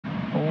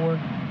4,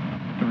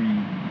 3,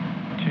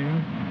 2,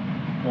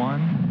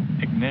 1,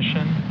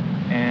 ignition,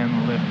 and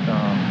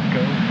liftoff.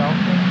 Go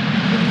Falcon,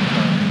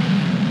 go.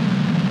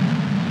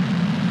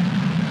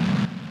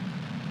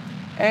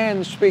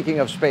 And speaking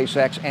of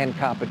SpaceX and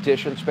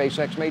competition,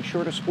 SpaceX made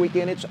sure to squeak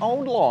in its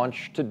own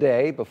launch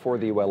today before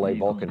the ULA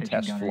Vulcan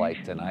test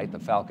flight tonight. The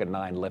Falcon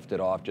 9 lifted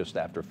off just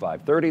after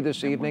 5:30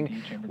 this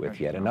evening with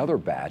yet another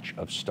batch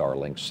of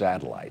Starlink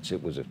satellites.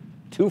 It was a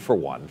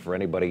 2-for-1 for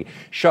anybody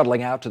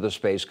shuttling out to the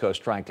Space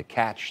Coast trying to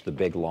catch the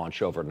big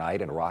launch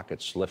overnight, and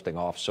rockets lifting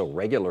off so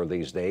regular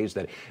these days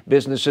that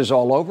businesses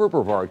all over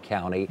Brevard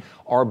County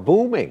are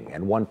booming.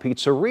 And one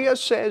pizzeria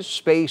says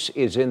space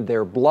is in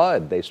their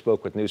blood. They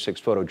spoke with News 6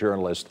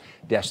 photojournalist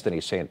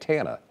Destiny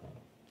Santana.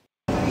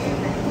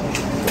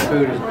 The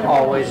food is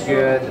always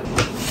good.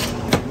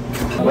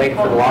 Wait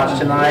for the launch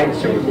tonight,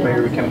 so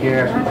maybe we come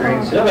here, have some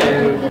drinks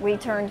and food. We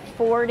turned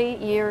 40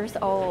 years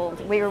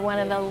old. We were one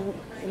of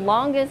the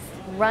longest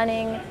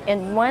running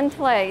in one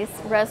place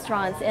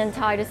restaurants in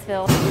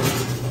Titusville.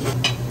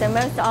 So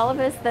most all of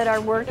us that are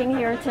working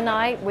here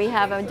tonight, we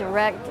have a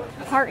direct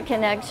heart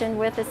connection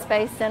with the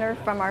Space Center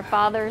from our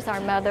fathers, our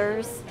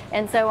mothers.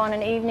 And so on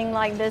an evening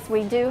like this,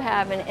 we do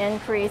have an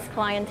increased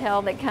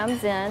clientele that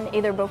comes in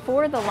either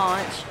before the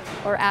launch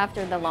or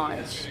after the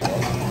launch.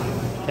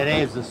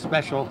 Today is a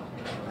special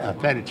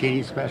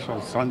fettuccine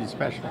special, Sunday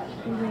special.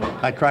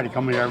 I try to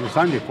come here every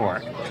Sunday for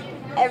it.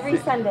 Every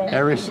Sunday?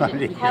 Every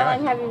Sunday, How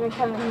long have you been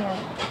coming here?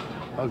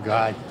 Oh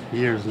God,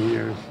 years and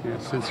years,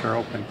 since they're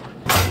open.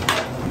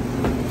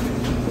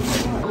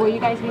 Will you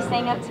guys be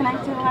staying up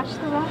tonight to watch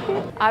the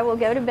rocket? I will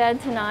go to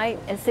bed tonight.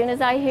 As soon as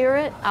I hear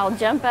it, I'll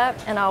jump up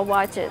and I'll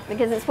watch it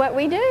because it's what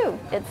we do.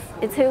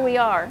 It's who we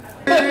are.